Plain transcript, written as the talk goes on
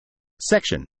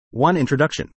Section 1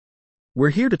 Introduction.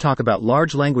 We're here to talk about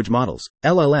large language models,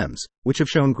 LLMs, which have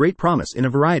shown great promise in a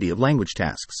variety of language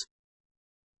tasks.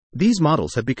 These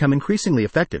models have become increasingly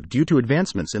effective due to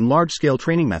advancements in large-scale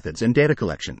training methods and data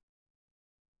collection.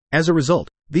 As a result,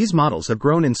 these models have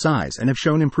grown in size and have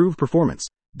shown improved performance,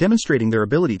 demonstrating their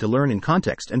ability to learn in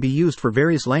context and be used for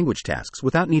various language tasks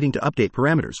without needing to update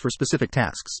parameters for specific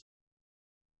tasks.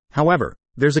 However,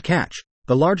 there's a catch.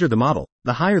 The larger the model,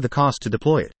 the higher the cost to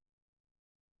deploy it.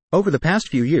 Over the past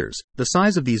few years, the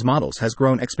size of these models has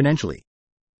grown exponentially.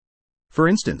 For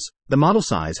instance, the model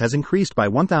size has increased by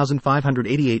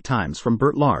 1,588 times from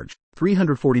BERT large,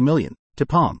 340 million, to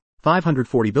PaLM,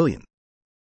 540 billion.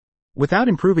 Without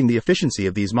improving the efficiency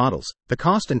of these models, the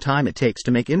cost and time it takes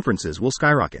to make inferences will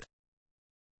skyrocket.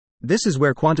 This is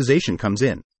where quantization comes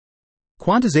in.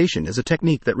 Quantization is a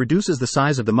technique that reduces the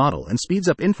size of the model and speeds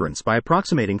up inference by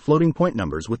approximating floating point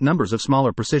numbers with numbers of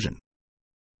smaller precision.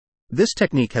 This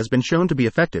technique has been shown to be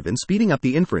effective in speeding up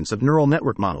the inference of neural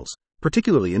network models,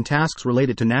 particularly in tasks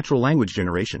related to natural language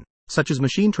generation, such as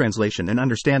machine translation and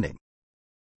understanding.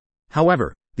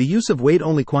 However, the use of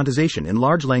weight-only quantization in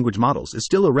large language models is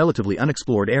still a relatively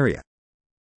unexplored area.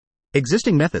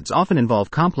 Existing methods often involve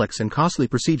complex and costly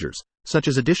procedures, such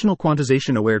as additional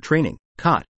quantization-aware training,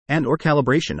 CAT, and/or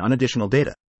calibration on additional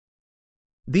data.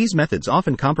 These methods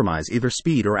often compromise either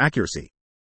speed or accuracy.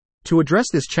 To address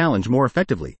this challenge more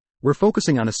effectively, we're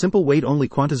focusing on a simple weight-only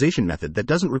quantization method that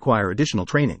doesn't require additional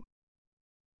training.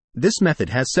 This method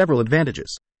has several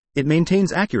advantages. It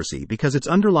maintains accuracy because its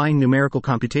underlying numerical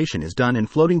computation is done in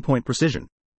floating point precision.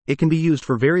 It can be used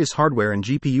for various hardware and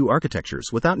GPU architectures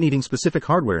without needing specific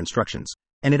hardware instructions,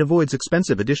 and it avoids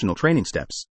expensive additional training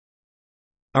steps.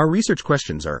 Our research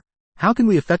questions are: how can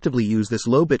we effectively use this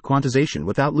low-bit quantization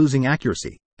without losing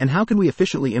accuracy, and how can we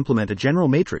efficiently implement a general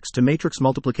matrix-to-matrix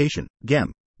multiplication,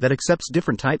 GEM, that accepts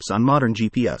different types on modern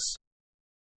GPS?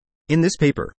 In this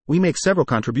paper, we make several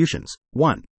contributions.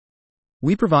 1.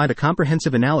 We provide a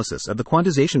comprehensive analysis of the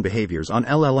quantization behaviors on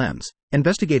LLMs,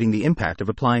 investigating the impact of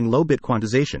applying low-bit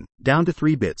quantization, down to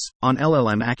 3 bits, on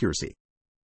LLM accuracy.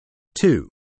 2.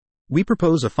 We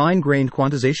propose a fine-grained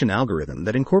quantization algorithm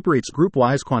that incorporates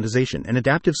group-wise quantization and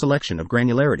adaptive selection of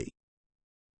granularity.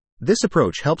 This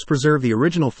approach helps preserve the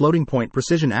original floating point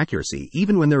precision accuracy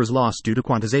even when there is loss due to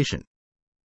quantization.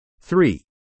 3.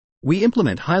 We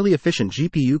implement highly efficient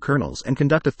GPU kernels and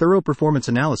conduct a thorough performance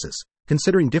analysis,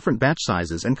 considering different batch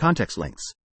sizes and context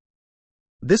lengths.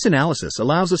 This analysis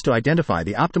allows us to identify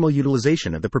the optimal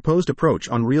utilization of the proposed approach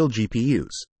on real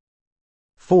GPUs.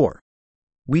 4.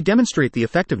 We demonstrate the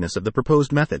effectiveness of the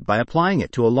proposed method by applying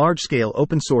it to a large-scale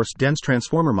open-source dense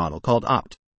transformer model called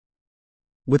OPT.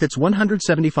 With its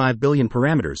 175 billion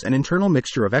parameters and internal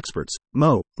mixture of experts,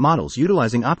 models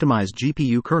utilizing optimized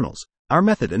GPU kernels, our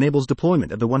method enables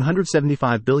deployment of the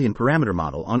 175 billion parameter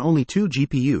model on only 2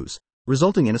 GPUs,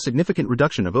 resulting in a significant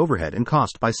reduction of overhead and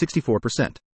cost by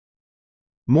 64%.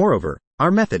 Moreover, our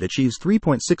method achieves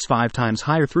 3.65 times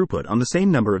higher throughput on the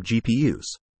same number of GPUs.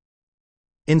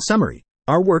 In summary,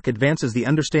 our work advances the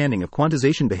understanding of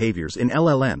quantization behaviors in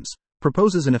LLMs,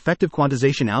 proposes an effective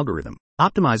quantization algorithm,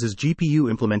 optimizes GPU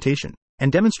implementation, and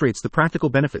demonstrates the practical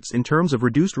benefits in terms of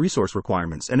reduced resource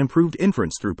requirements and improved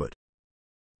inference throughput.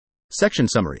 Section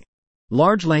Summary.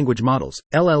 Large language models,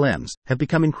 LLMs, have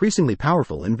become increasingly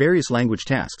powerful in various language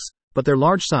tasks, but their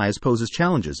large size poses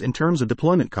challenges in terms of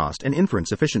deployment cost and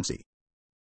inference efficiency.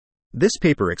 This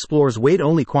paper explores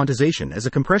weight-only quantization as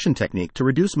a compression technique to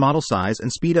reduce model size and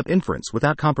speed up inference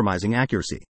without compromising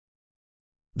accuracy.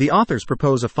 The authors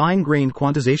propose a fine-grained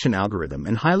quantization algorithm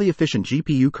and highly efficient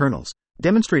GPU kernels,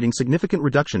 demonstrating significant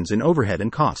reductions in overhead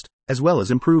and cost, as well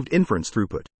as improved inference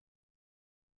throughput.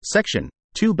 Section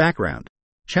 2 Background.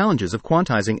 Challenges of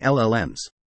quantizing LLMs.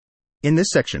 In this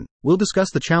section, we'll discuss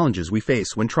the challenges we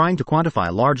face when trying to quantify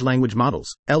large language models,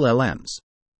 LLMs.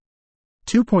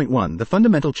 2.1 The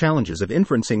fundamental challenges of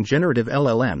inferencing generative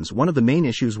LLMs. One of the main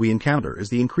issues we encounter is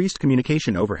the increased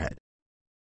communication overhead.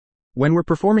 When we're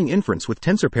performing inference with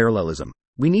tensor parallelism,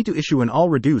 we need to issue an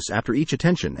all-reduce after each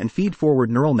attention and feed-forward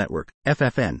neural network,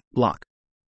 FFN, block.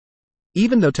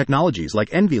 Even though technologies like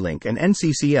NVLink and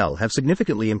NCCL have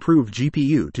significantly improved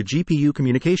GPU to GPU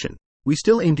communication, we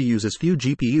still aim to use as few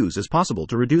GPUs as possible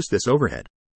to reduce this overhead.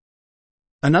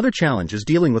 Another challenge is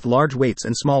dealing with large weights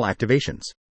and small activations.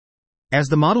 As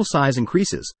the model size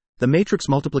increases, the matrix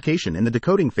multiplication in the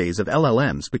decoding phase of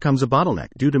LLMs becomes a bottleneck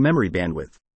due to memory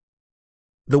bandwidth.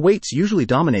 The weights usually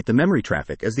dominate the memory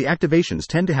traffic as the activations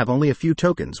tend to have only a few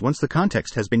tokens once the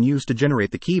context has been used to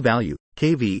generate the key value,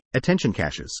 KV, attention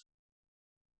caches.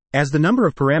 As the number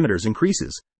of parameters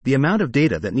increases, the amount of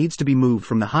data that needs to be moved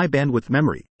from the high bandwidth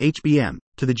memory, HBM,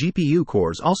 to the GPU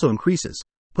cores also increases,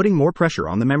 putting more pressure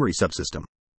on the memory subsystem.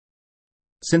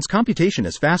 Since computation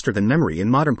is faster than memory in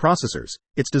modern processors,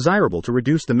 it's desirable to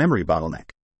reduce the memory bottleneck.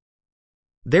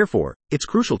 Therefore, it's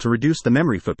crucial to reduce the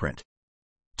memory footprint.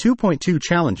 2.2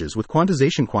 Challenges with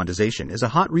quantization. Quantization is a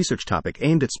hot research topic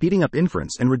aimed at speeding up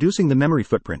inference and reducing the memory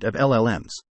footprint of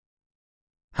LLMs.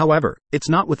 However, it's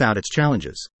not without its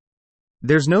challenges.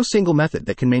 There's no single method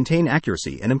that can maintain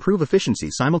accuracy and improve efficiency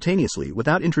simultaneously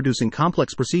without introducing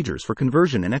complex procedures for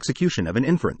conversion and execution of an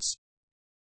inference.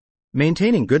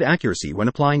 Maintaining good accuracy when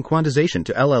applying quantization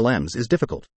to LLMs is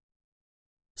difficult.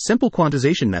 Simple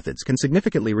quantization methods can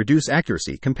significantly reduce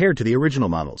accuracy compared to the original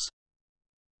models.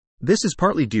 This is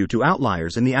partly due to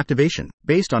outliers in the activation,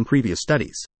 based on previous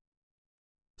studies.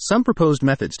 Some proposed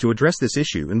methods to address this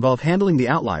issue involve handling the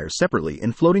outliers separately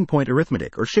in floating point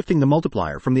arithmetic or shifting the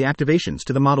multiplier from the activations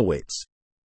to the model weights.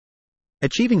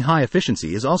 Achieving high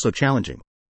efficiency is also challenging.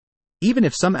 Even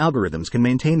if some algorithms can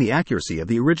maintain the accuracy of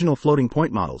the original floating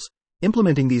point models,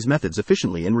 implementing these methods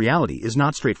efficiently in reality is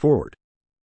not straightforward.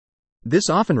 This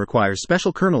often requires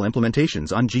special kernel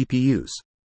implementations on GPUs.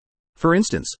 For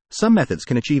instance, some methods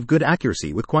can achieve good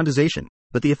accuracy with quantization,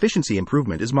 but the efficiency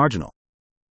improvement is marginal.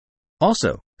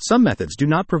 Also, some methods do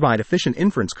not provide efficient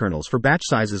inference kernels for batch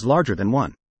sizes larger than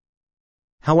 1.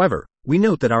 However, we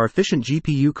note that our efficient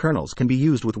GPU kernels can be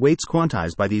used with weights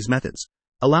quantized by these methods,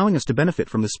 allowing us to benefit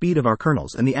from the speed of our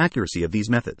kernels and the accuracy of these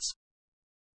methods.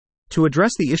 To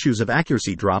address the issues of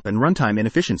accuracy drop and runtime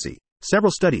inefficiency,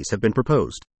 several studies have been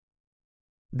proposed.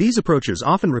 These approaches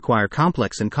often require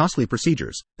complex and costly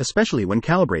procedures, especially when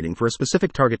calibrating for a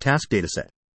specific target task dataset.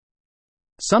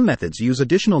 Some methods use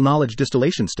additional knowledge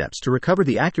distillation steps to recover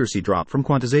the accuracy drop from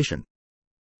quantization.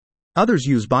 Others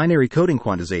use binary coding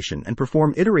quantization and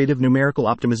perform iterative numerical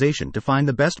optimization to find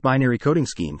the best binary coding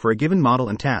scheme for a given model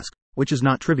and task, which is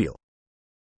not trivial.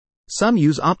 Some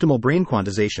use optimal brain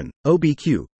quantization,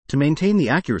 OBQ, to maintain the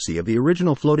accuracy of the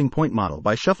original floating point model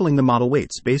by shuffling the model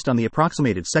weights based on the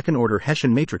approximated second-order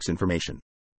Hessian matrix information.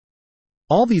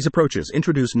 All these approaches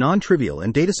introduce non-trivial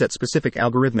and dataset-specific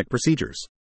algorithmic procedures.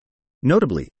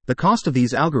 Notably, the cost of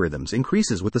these algorithms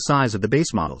increases with the size of the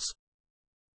base models.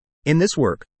 In this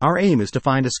work, our aim is to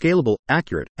find a scalable,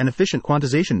 accurate, and efficient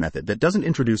quantization method that doesn't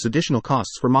introduce additional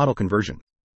costs for model conversion.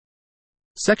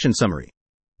 Section Summary.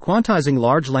 Quantizing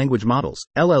large language models,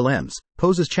 LLMs,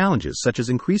 poses challenges such as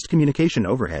increased communication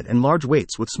overhead and large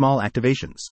weights with small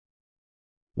activations.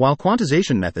 While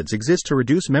quantization methods exist to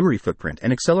reduce memory footprint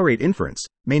and accelerate inference,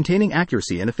 maintaining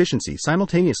accuracy and efficiency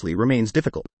simultaneously remains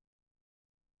difficult.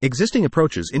 Existing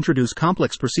approaches introduce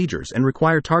complex procedures and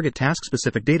require target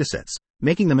task-specific datasets,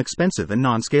 making them expensive and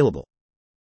non-scalable.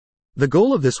 The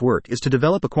goal of this work is to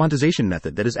develop a quantization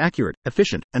method that is accurate,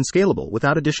 efficient, and scalable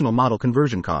without additional model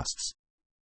conversion costs.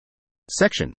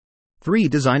 Section 3.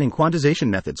 Designing quantization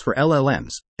methods for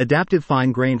LLMs, adaptive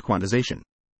fine-grained quantization.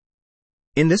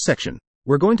 In this section,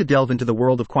 we're going to delve into the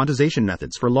world of quantization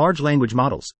methods for large language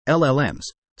models, LLMs,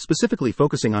 specifically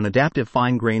focusing on adaptive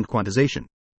fine-grained quantization.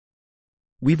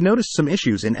 We've noticed some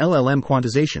issues in LLM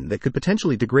quantization that could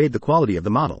potentially degrade the quality of the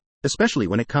model, especially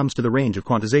when it comes to the range of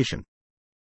quantization.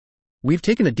 We've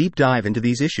taken a deep dive into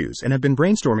these issues and have been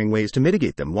brainstorming ways to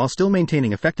mitigate them while still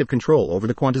maintaining effective control over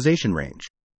the quantization range.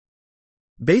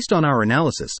 Based on our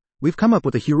analysis, we've come up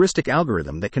with a heuristic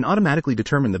algorithm that can automatically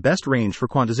determine the best range for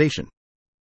quantization.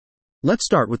 Let's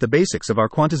start with the basics of our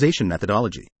quantization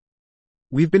methodology.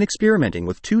 We've been experimenting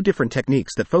with two different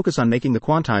techniques that focus on making the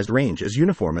quantized range as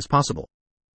uniform as possible.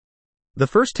 The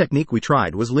first technique we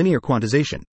tried was linear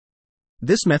quantization.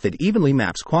 This method evenly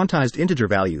maps quantized integer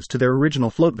values to their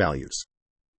original float values.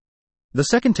 The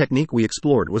second technique we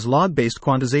explored was log-based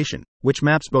quantization, which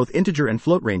maps both integer and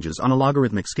float ranges on a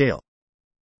logarithmic scale.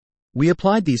 We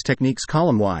applied these techniques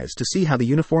column-wise to see how the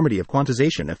uniformity of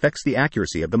quantization affects the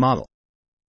accuracy of the model.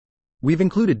 We've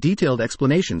included detailed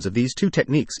explanations of these two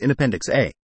techniques in Appendix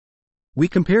A. We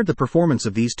compared the performance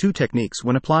of these two techniques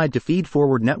when applied to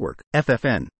feed-forward network,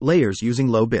 FFN, layers using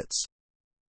low bits.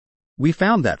 We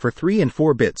found that for 3 and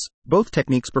 4 bits, both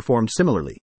techniques performed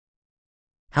similarly.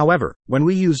 However, when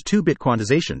we used 2-bit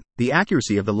quantization, the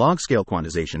accuracy of the log-scale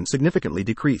quantization significantly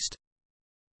decreased.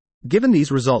 Given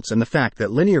these results and the fact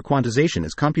that linear quantization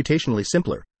is computationally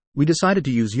simpler, we decided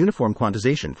to use uniform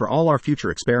quantization for all our future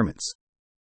experiments.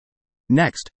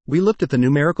 Next, we looked at the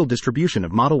numerical distribution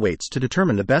of model weights to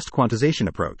determine the best quantization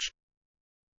approach.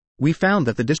 We found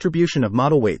that the distribution of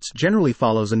model weights generally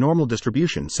follows a normal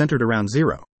distribution centered around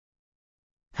 0.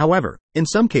 However, in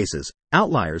some cases,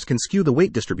 outliers can skew the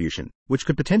weight distribution, which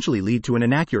could potentially lead to an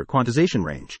inaccurate quantization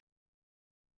range.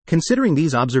 Considering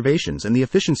these observations and the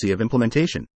efficiency of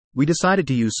implementation, we decided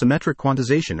to use symmetric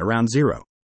quantization around zero.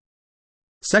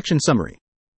 Section Summary.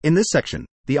 In this section,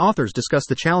 the authors discuss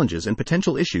the challenges and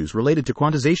potential issues related to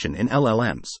quantization in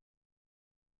LLMs.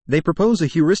 They propose a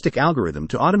heuristic algorithm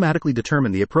to automatically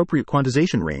determine the appropriate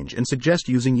quantization range and suggest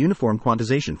using uniform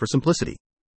quantization for simplicity.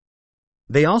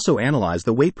 They also analyze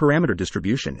the weight parameter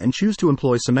distribution and choose to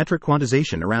employ symmetric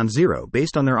quantization around zero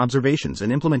based on their observations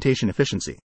and implementation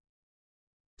efficiency.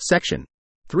 Section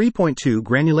 3.2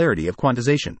 Granularity of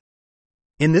Quantization.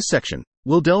 In this section,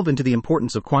 we'll delve into the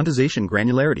importance of quantization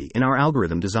granularity in our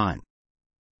algorithm design.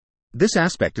 This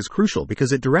aspect is crucial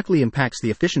because it directly impacts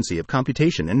the efficiency of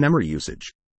computation and memory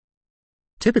usage.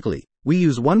 Typically, we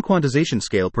use one quantization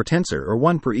scale per tensor or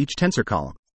one per each tensor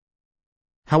column.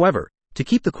 However, to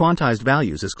keep the quantized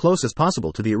values as close as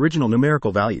possible to the original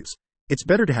numerical values, it's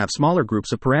better to have smaller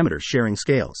groups of parameters sharing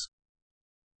scales.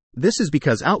 This is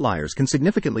because outliers can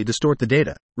significantly distort the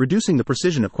data, reducing the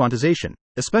precision of quantization,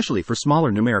 especially for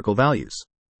smaller numerical values.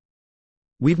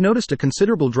 We've noticed a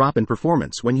considerable drop in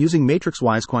performance when using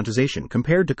matrix-wise quantization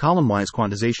compared to column-wise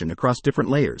quantization across different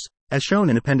layers, as shown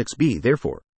in Appendix B.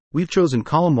 Therefore, we've chosen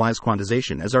column-wise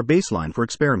quantization as our baseline for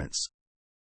experiments.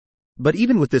 But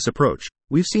even with this approach,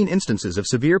 we've seen instances of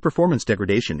severe performance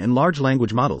degradation in large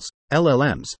language models,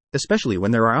 LLMs, especially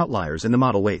when there are outliers in the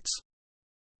model weights.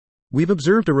 We've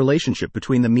observed a relationship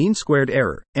between the mean squared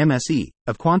error, MSE,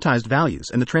 of quantized values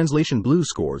and the translation BLEU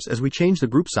scores as we change the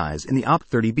group size in the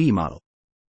OPT30B model.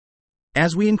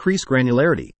 As we increase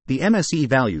granularity, the MSE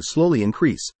values slowly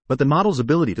increase, but the model's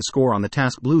ability to score on the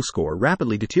task BLEU score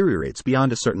rapidly deteriorates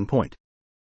beyond a certain point.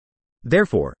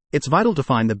 Therefore, it's vital to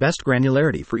find the best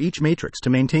granularity for each matrix to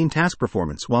maintain task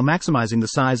performance while maximizing the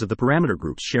size of the parameter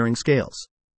groups sharing scales.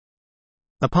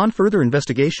 Upon further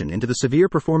investigation into the severe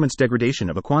performance degradation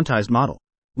of a quantized model,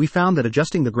 we found that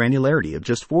adjusting the granularity of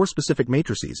just 4 specific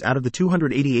matrices out of the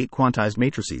 288 quantized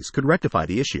matrices could rectify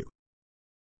the issue.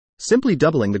 Simply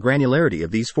doubling the granularity of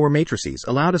these 4 matrices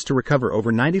allowed us to recover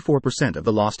over 94% of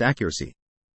the lost accuracy.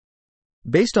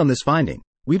 Based on this finding,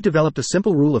 we've developed a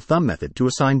simple rule of thumb method to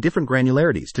assign different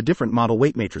granularities to different model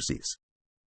weight matrices.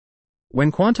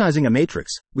 When quantizing a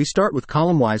matrix, we start with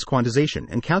column-wise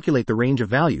quantization and calculate the range of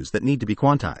values that need to be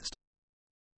quantized.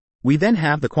 We then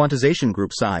have the quantization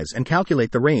group size and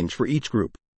calculate the range for each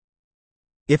group.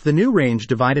 If the new range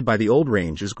divided by the old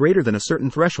range is greater than a certain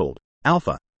threshold,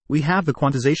 alpha, we have the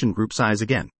quantization group size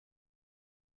again.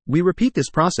 We repeat this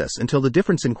process until the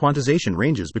difference in quantization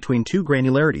ranges between two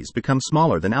granularities becomes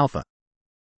smaller than alpha.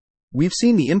 We've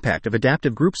seen the impact of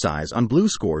adaptive group size on BLEU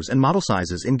scores and model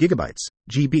sizes in gigabytes,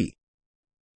 GB.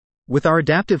 With our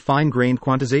adaptive fine-grained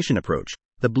quantization approach,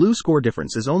 the BLEU score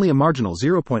difference is only a marginal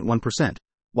 0.1%,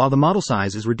 while the model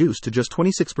size is reduced to just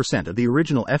 26% of the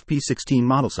original FP16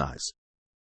 model size.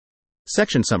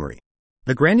 Section Summary.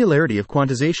 The granularity of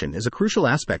quantization is a crucial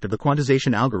aspect of the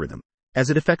quantization algorithm, as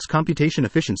it affects computation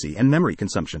efficiency and memory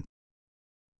consumption.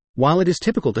 While it is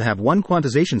typical to have one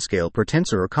quantization scale per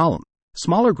tensor or column,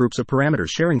 smaller groups of parameters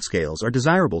sharing scales are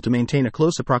desirable to maintain a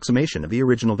close approximation of the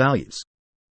original values.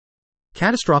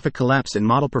 Catastrophic collapse in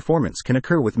model performance can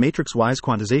occur with matrix-wise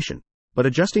quantization, but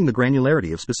adjusting the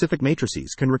granularity of specific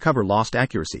matrices can recover lost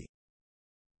accuracy.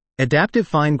 Adaptive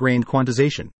fine-grained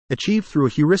quantization, achieved through a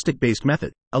heuristic-based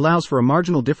method, allows for a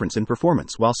marginal difference in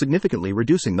performance while significantly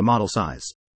reducing the model size.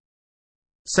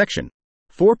 Section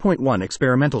 4.1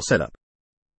 Experimental Setup.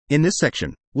 In this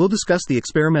section, we'll discuss the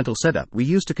experimental setup we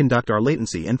use to conduct our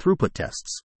latency and throughput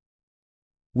tests.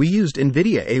 We used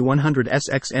NVIDIA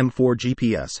A100SX M4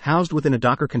 GPS housed within a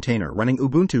Docker container running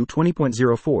Ubuntu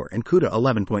 20.04 and CUDA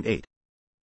 11.8.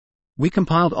 We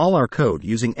compiled all our code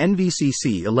using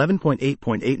NVCC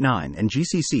 11.8.89 and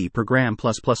GCC per gram++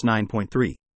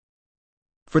 9.3.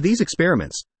 For these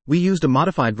experiments, we used a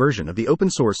modified version of the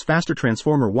open-source Faster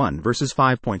Transformer 1 versus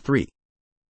 5.3.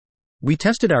 We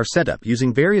tested our setup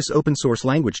using various open-source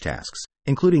language tasks,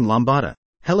 including Lambda,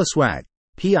 HelloSwag,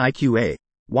 PIQA,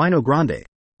 Wino Grande,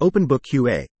 OpenBook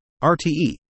QA,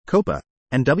 RTE, COPA,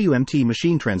 and WMT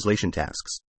machine translation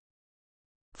tasks.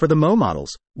 For the MO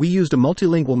models, we used a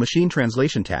multilingual machine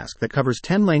translation task that covers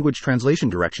 10 language translation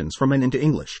directions from and into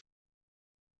English.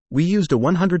 We used a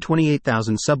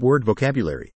 128,000 sub-word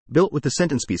vocabulary, built with the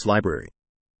SentencePiece library.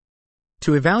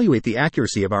 To evaluate the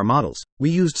accuracy of our models,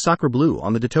 we used SoccerBLEU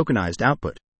on the detokenized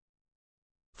output.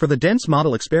 For the dense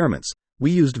model experiments, we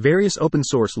used various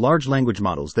open-source large language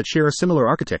models that share a similar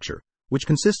architecture, which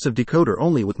consists of decoder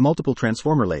only with multiple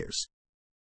transformer layers.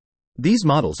 These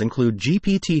models include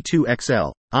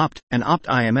GPT-2XL, OPT, and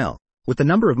OPT-IML, with the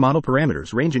number of model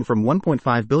parameters ranging from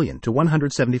 1.5 billion to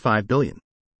 175 billion.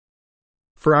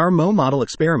 For our MO model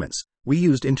experiments, we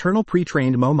used internal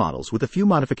pre-trained MO models with a few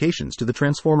modifications to the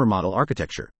transformer model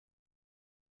architecture.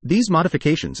 These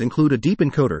modifications include a deep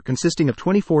encoder consisting of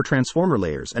 24 transformer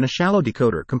layers and a shallow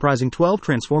decoder comprising 12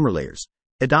 transformer layers,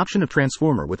 adoption of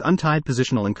transformer with untied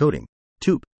positional encoding,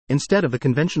 TUP, instead of the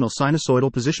conventional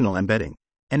sinusoidal positional embedding,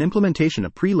 and implementation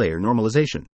of pre-layer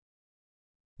normalization.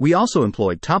 We also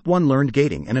employed top 1 learned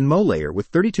gating and an MO layer with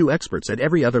 32 experts at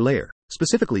every other layer,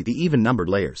 specifically the even-numbered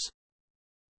layers.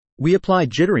 We applied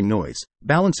jittering noise,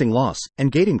 balancing loss,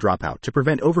 and gating dropout to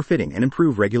prevent overfitting and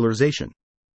improve regularization.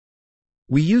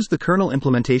 We used the kernel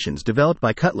implementations developed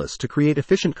by Cutlass to create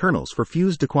efficient kernels for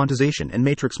fused dequantization and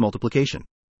matrix multiplication.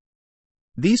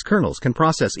 These kernels can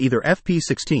process either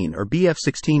FP16 or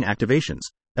BF16 activations,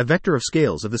 a vector of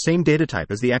scales of the same data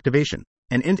type as the activation,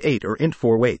 and int8 or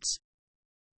int4 weights.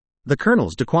 The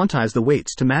kernels dequantize the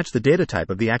weights to match the data type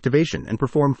of the activation and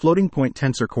perform floating-point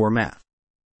tensor core math.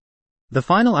 The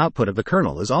final output of the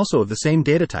kernel is also of the same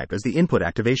data type as the input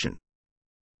activation.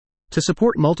 To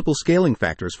support multiple scaling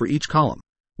factors for each column,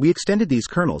 we extended these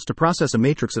kernels to process a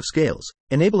matrix of scales,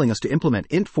 enabling us to implement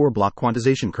int4 block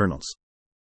quantization kernels.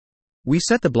 We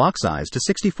set the block size to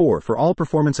 64 for all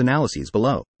performance analyses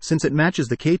below, since it matches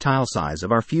the k-tile size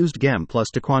of our fused GEM plus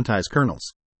dequantized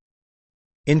kernels.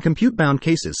 In compute-bound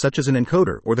cases such as an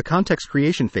encoder or the context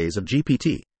creation phase of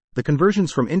GPT, the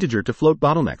conversions from integer to float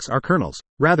bottlenecks are kernels,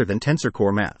 rather than tensor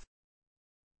core math.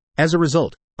 As a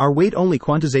result, our weight-only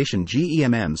quantization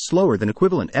GEMMs slower than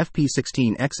equivalent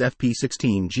FP16 x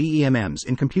FP16 GEMMs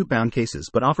in compute-bound cases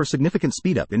but offer significant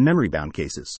speedup in memory-bound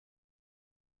cases.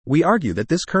 We argue that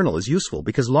this kernel is useful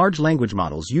because large language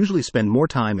models usually spend more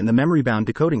time in the memory-bound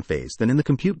decoding phase than in the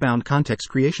compute-bound context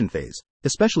creation phase,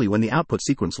 especially when the output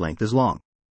sequence length is long.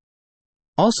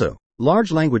 Also,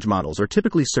 large language models are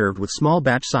typically served with small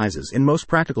batch sizes in most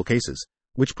practical cases,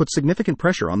 which puts significant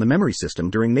pressure on the memory system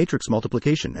during matrix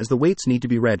multiplication as the weights need to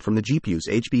be read from the GPU's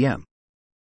HBM.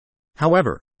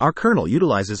 However, our kernel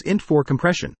utilizes int4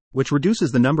 compression, which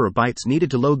reduces the number of bytes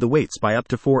needed to load the weights by up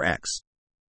to 4x.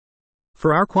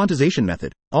 For our quantization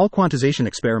method, all quantization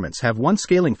experiments have one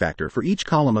scaling factor for each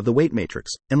column of the weight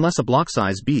matrix, unless a block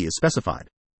size B is specified.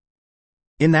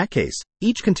 In that case,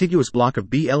 each contiguous block of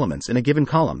B elements in a given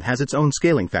column has its own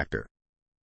scaling factor.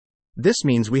 This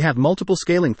means we have multiple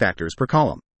scaling factors per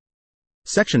column.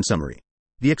 Section summary.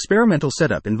 The experimental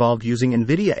setup involved using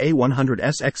NVIDIA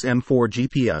A100SXM4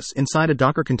 GPS inside a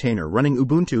Docker container running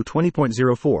Ubuntu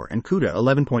 20.04 and CUDA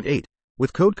 11.8,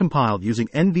 with code compiled using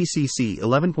NVCC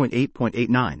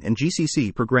 11.8.89 and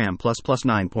GCC program++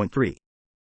 9.3.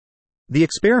 The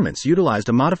experiments utilized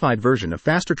a modified version of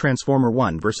Faster Transformer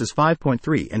 1 versus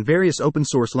 5.3 and various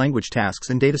open-source language tasks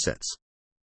and datasets.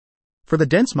 For the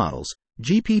dense models,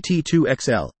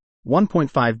 GPT-2XL,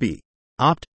 1.5B,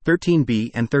 Opt,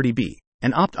 13B and 30B,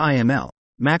 and Opt-IML,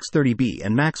 Max 30B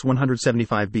and Max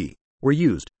 175B, were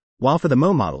used, while for the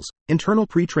MO models, internal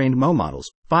pre-trained MO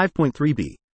models,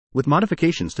 5.3B, with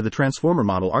modifications to the transformer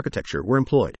model architecture were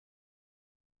employed.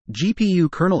 GPU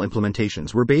kernel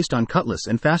implementations were based on Cutlass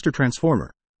and Faster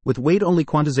Transformer, with weight-only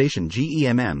quantization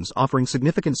GEMMs offering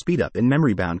significant speedup in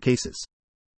memory-bound cases.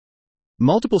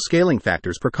 Multiple scaling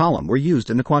factors per column were used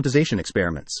in the quantization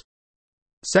experiments.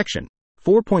 Section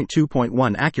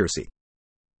 4.2.1 Accuracy.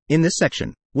 In this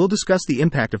section, we'll discuss the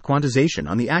impact of quantization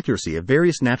on the accuracy of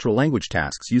various natural language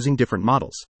tasks using different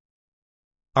models.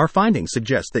 Our findings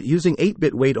suggest that using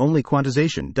 8-bit weight-only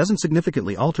quantization doesn't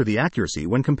significantly alter the accuracy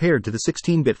when compared to the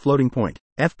 16-bit floating-point,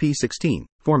 FP16,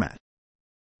 format.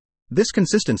 This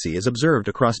consistency is observed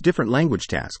across different language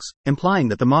tasks, implying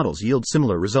that the models yield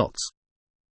similar results.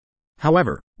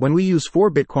 However, when we use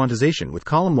 4-bit quantization with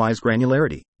column-wise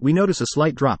granularity, we notice a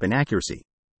slight drop in accuracy.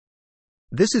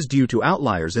 This is due to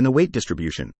outliers in the weight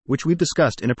distribution, which we've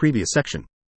discussed in a previous section.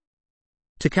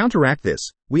 To counteract this,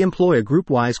 we employ a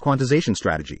group-wise quantization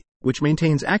strategy, which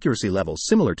maintains accuracy levels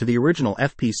similar to the original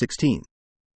FP16.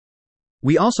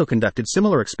 We also conducted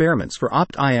similar experiments for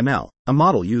Opt-IML, a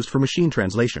model used for machine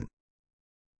translation.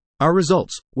 Our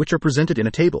results, which are presented in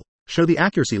a table, show the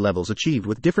accuracy levels achieved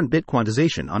with different bit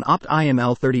quantization on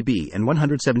Opt-IML 30B and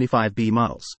 175B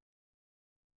models.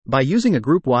 By using a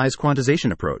group-wise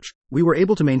quantization approach, we were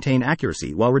able to maintain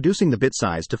accuracy while reducing the bit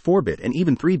size to 4-bit and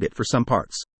even 3-bit for some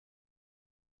parts.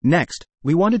 Next,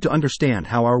 we wanted to understand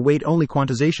how our weight-only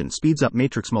quantization speeds up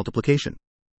matrix multiplication.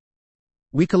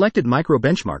 We collected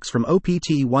micro-benchmarks from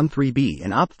OPT13B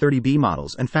and Opt30B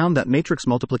models and found that matrix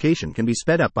multiplication can be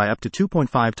sped up by up to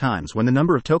 2.5 times when the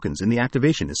number of tokens in the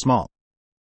activation is small.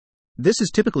 This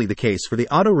is typically the case for the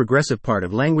autoregressive part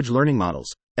of language learning models,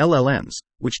 LLMs,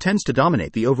 which tends to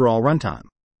dominate the overall runtime.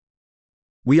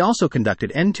 We also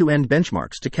conducted end-to-end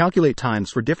benchmarks to calculate times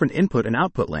for different input and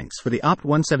output lengths for the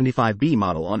OPT175B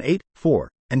model on 8, 4,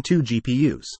 and 2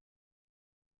 GPUs.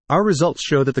 Our results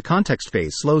show that the context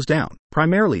phase slows down,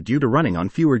 primarily due to running on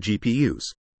fewer GPUs.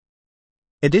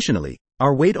 Additionally,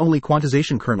 our weight-only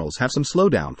quantization kernels have some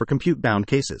slowdown for compute-bound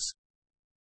cases.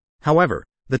 However,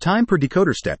 the time per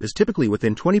decoder step is typically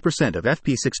within 20% of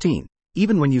FP16,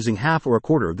 even when using half or a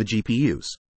quarter of the GPUs.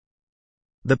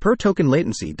 The per-token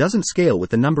latency doesn't scale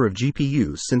with the number of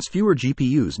GPUs since fewer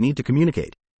GPUs need to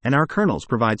communicate, and our kernels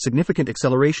provide significant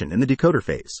acceleration in the decoder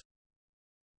phase.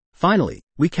 Finally,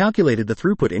 we calculated the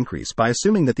throughput increase by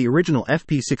assuming that the original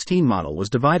FP16 model was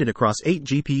divided across 8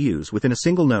 GPUs within a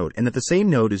single node and that the same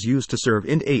node is used to serve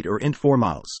int8 or int4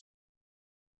 models.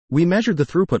 We measured the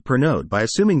throughput per node by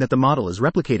assuming that the model is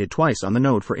replicated twice on the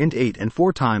node for int8 and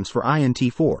 4 times for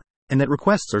int4, and that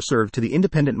requests are served to the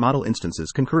independent model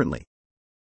instances concurrently.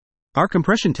 Our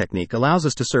compression technique allows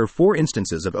us to serve 4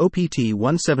 instances of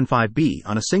OPT175B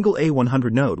on a single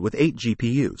A100 node with 8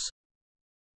 GPUs.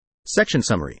 Section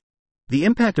Summary. The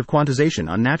impact of quantization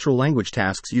on natural language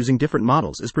tasks using different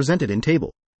models is presented in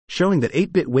table, showing that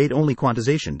 8-bit weight-only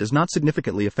quantization does not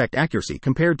significantly affect accuracy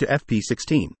compared to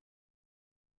FP16.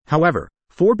 However,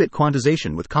 4-bit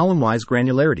quantization with column-wise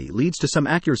granularity leads to some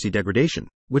accuracy degradation,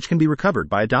 which can be recovered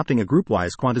by adopting a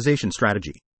group-wise quantization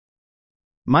strategy.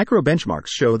 Micro-benchmarks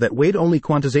show that weight-only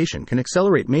quantization can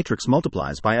accelerate matrix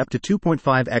multiplies by up to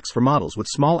 2.5x for models with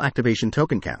small activation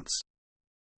token counts.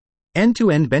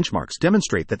 End-to-end benchmarks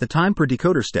demonstrate that the time per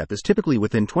decoder step is typically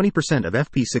within 20% of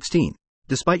FP16,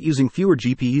 despite using fewer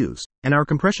GPUs, and our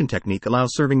compression technique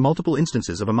allows serving multiple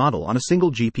instances of a model on a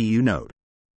single GPU node.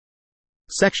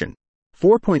 Section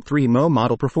 4.3 MO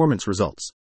Model Performance Results.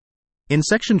 In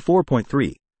Section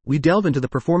 4.3, we delve into the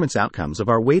performance outcomes of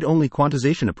our weight-only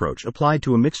quantization approach applied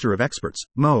to a mixture of experts,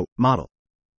 MO, model.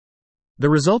 The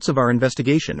results of our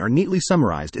investigation are neatly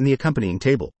summarized in the accompanying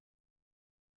table.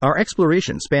 Our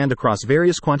exploration spanned across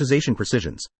various quantization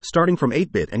precisions, starting from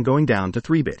 8-bit and going down to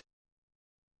 3-bit.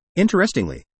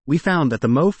 Interestingly, we found that the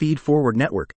MO feed-forward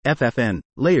network, FFN,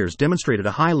 layers demonstrated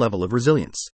a high level of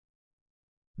resilience.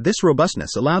 This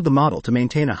robustness allowed the model to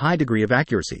maintain a high degree of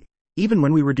accuracy, even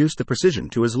when we reduced the precision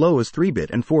to as low as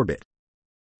 3-bit and 4-bit.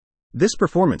 This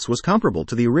performance was comparable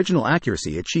to the original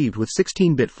accuracy achieved with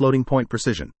 16-bit floating point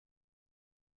precision.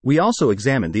 We also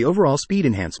examined the overall speed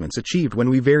enhancements achieved when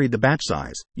we varied the batch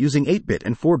size, using 8-bit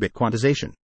and 4-bit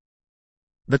quantization.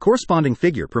 The corresponding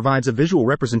figure provides a visual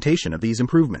representation of these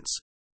improvements.